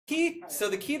So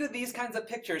the key to these kinds of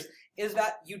pictures is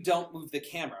that you don't move the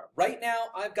camera. Right now,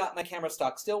 I've got my camera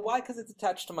stock still. Why? Because it's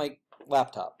attached to my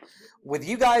laptop. With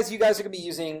you guys are going to be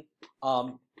using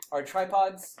our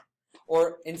tripods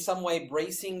or in some way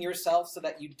bracing yourself so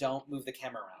that you don't move the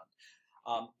camera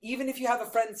around. Even if you have a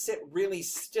friend sit really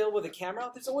still with a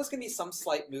camera, there's always going to be some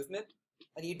slight movement,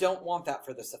 and you don't want that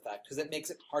for this effect because it makes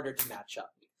it harder to match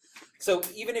up. So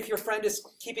even if your friend is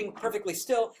keeping perfectly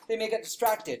still, they may get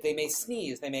distracted, they may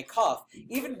sneeze, they may cough.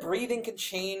 Even breathing can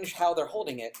change how they're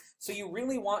holding it. So you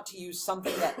really want to use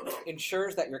something that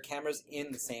ensures that your camera's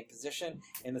in the same position,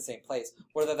 in the same place.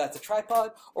 Whether that's a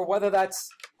tripod, or whether that's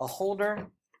a holder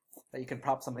that you can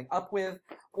prop something up with,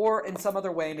 or in some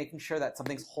other way making sure that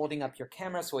something's holding up your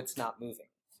camera so it's not moving.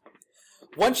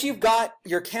 Once you've got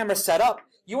your camera set up,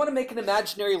 you want to make an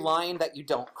imaginary line that you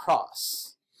don't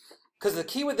cross. Because the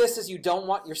key with this is you don't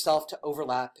want yourself to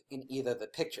overlap in either of the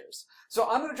pictures. So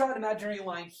I'm going to draw an imaginary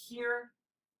line here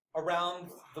around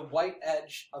the white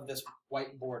edge of this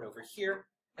white board over here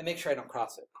and make sure I don't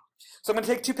cross it. So I'm going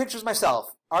to take two pictures of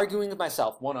myself, arguing with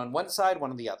myself, one on one side, one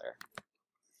on the other.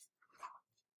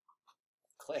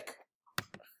 Click.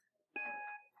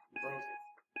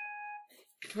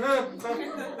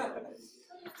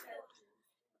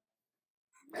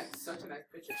 That's such a nice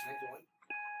picture. Can I do one?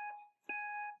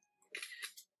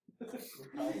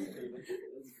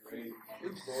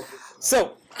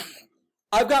 So,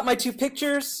 I've got my two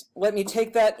pictures. Let me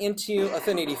take that into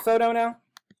Affinity Photo now.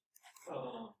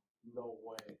 Oh, no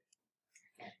way.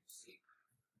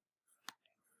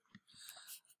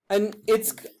 And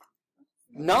it's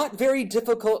not very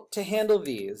difficult to handle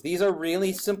these. These are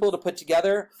really simple to put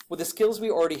together with the skills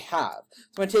we already have.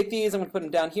 So I'm going to take these, I'm going to put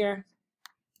them down here.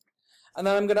 And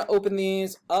then I'm going to open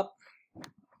these up.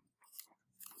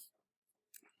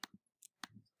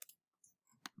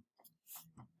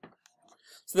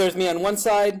 So there's me on one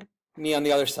side, me on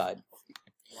the other side.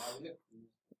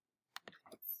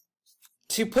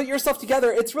 To put yourself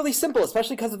together, it's really simple,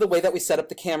 especially because of the way that we set up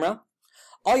the camera.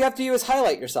 All you have to do is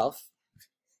highlight yourself.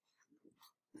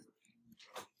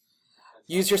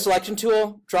 Use your selection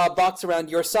tool, draw a box around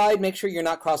your side, make sure you're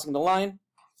not crossing the line.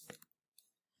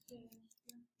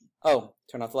 Oh,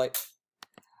 turn off the light.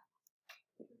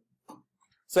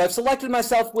 So I've selected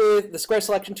myself with the square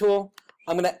selection tool.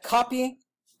 I'm going to copy.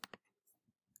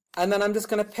 And then I'm just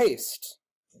going to paste,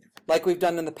 like we've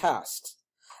done in the past.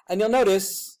 And you'll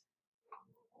notice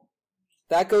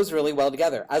that goes really well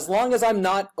together. As long as I'm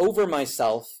not over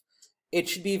myself, it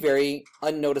should be very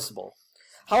unnoticeable.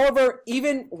 However,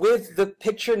 even with the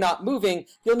picture not moving,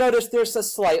 you'll notice there's a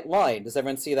slight line. Does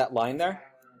everyone see that line there?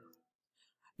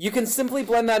 You can simply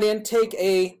blend that in. Take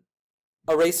a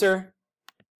eraser,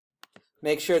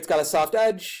 make sure it's got a soft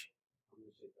edge,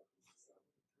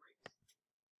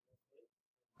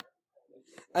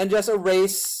 and just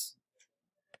erase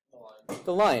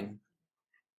the line.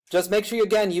 Just make sure,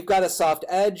 again, you've got a soft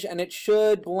edge, and it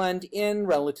should blend in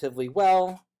relatively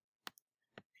well.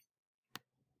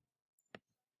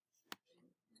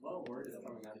 What word is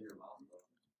coming out of your mouth?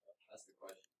 That's the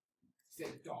question. You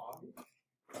said dog?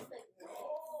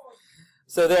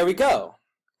 So there we go.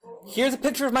 Here's a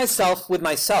picture of myself with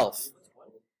myself.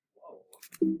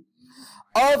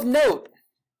 Of note,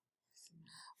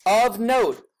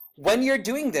 when you're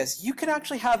doing this, you can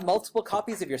actually have multiple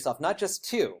copies of yourself, not just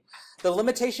two. The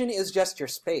limitation is just your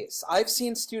space. I've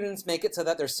seen students make it so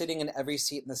that they're sitting in every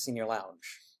seat in the senior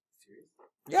lounge.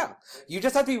 Yeah, you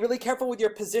just have to be really careful with your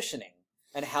positioning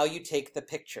and how you take the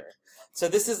picture. So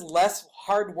this is less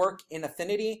hard work in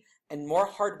Affinity and more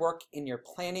hard work in your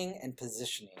planning and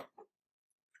positioning.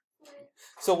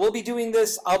 So we'll be doing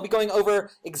this, I'll be going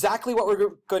over exactly what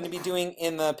we're going to be doing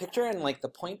in the picture and like the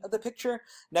point of the picture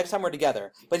next time we're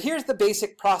together. But here's the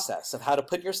basic process of how to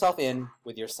put yourself in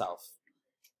with yourself.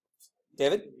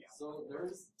 David? So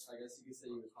there's, I guess you could say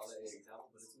you would call it an example,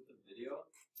 but it's with the video.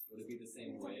 Would it be the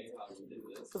same way how you did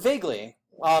this? Vaguely.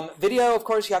 Video, of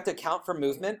course, you have to account for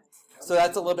movement, so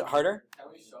that's a little bit harder. Can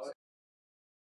we show it?